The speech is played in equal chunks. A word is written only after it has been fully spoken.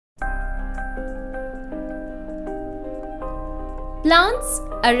Plants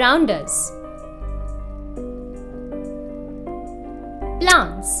around us.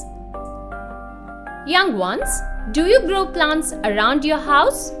 Plants. Young ones, do you grow plants around your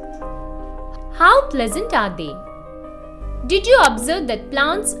house? How pleasant are they? Did you observe that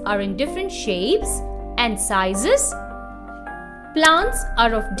plants are in different shapes and sizes? Plants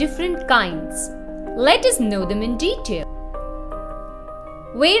are of different kinds. Let us know them in detail.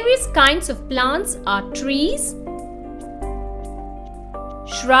 Various kinds of plants are trees,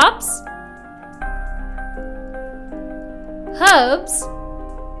 shrubs, herbs,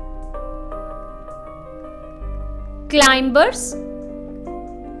 climbers,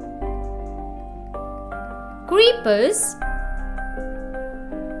 creepers,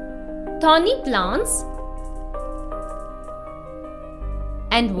 thorny plants,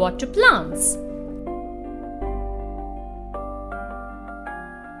 and water plants.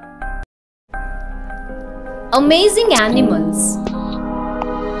 Amazing animals.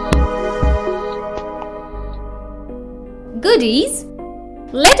 Goodies,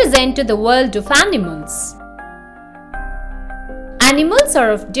 let us enter the world of animals. Animals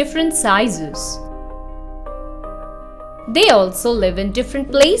are of different sizes. They also live in different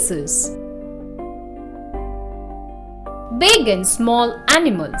places. Big and small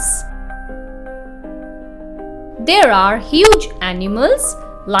animals. There are huge animals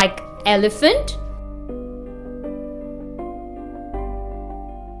like elephant,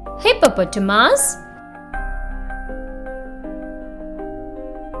 hippopotamus,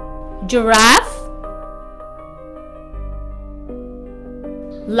 giraffe,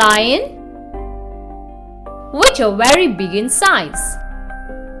 lion, which are very big in size.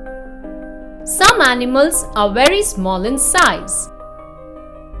 Some animals are very small in size,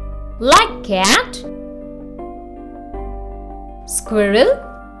 like cat, squirrel,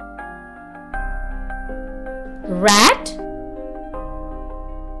 rat,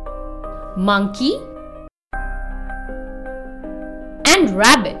 monkey, and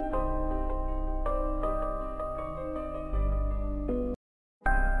rabbit.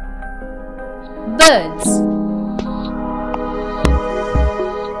 Birds.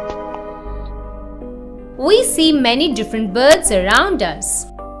 We see many different birds around us.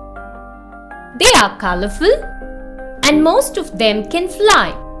 They are colorful and most of them can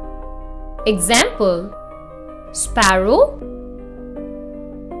fly. Example: sparrow,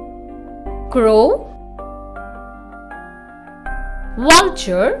 crow,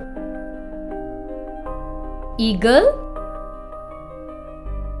 vulture, eagle,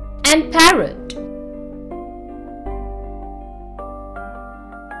 and parrot.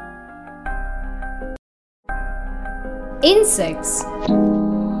 Insects.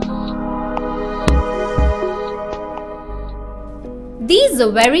 These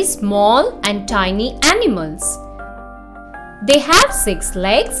are very small and tiny animals. They have 6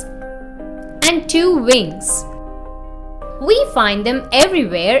 legs and 2 wings. We find them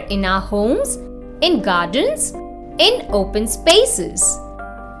everywhere in our homes, in gardens, in open spaces.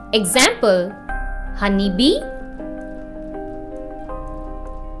 Example: honeybee,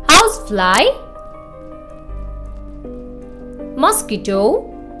 housefly, mosquito,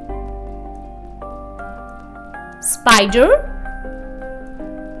 spider,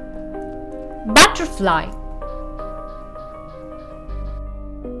 butterfly.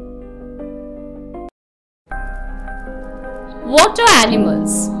 Water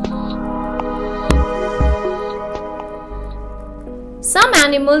animals. Some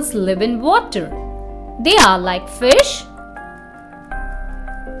animals live in water. They are like fish,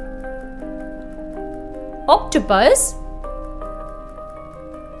 octopus,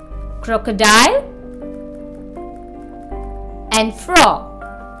 crocodile, and frog.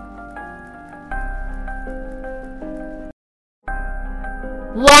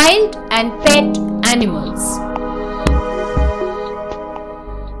 Wild and pet animals.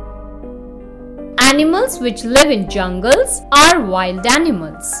 Animals which live in jungles are wild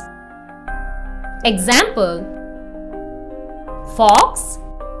animals. Example: fox,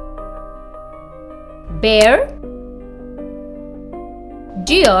 bear,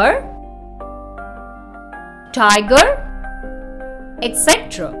 deer, tiger,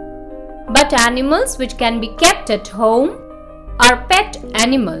 etc. But animals which can be kept at home are pet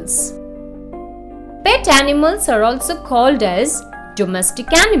animals. Pet animals are also called as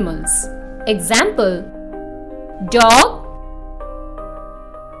domestic animals. Example: dog,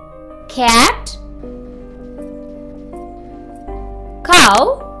 cat, cow,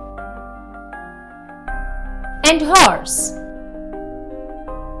 and horse.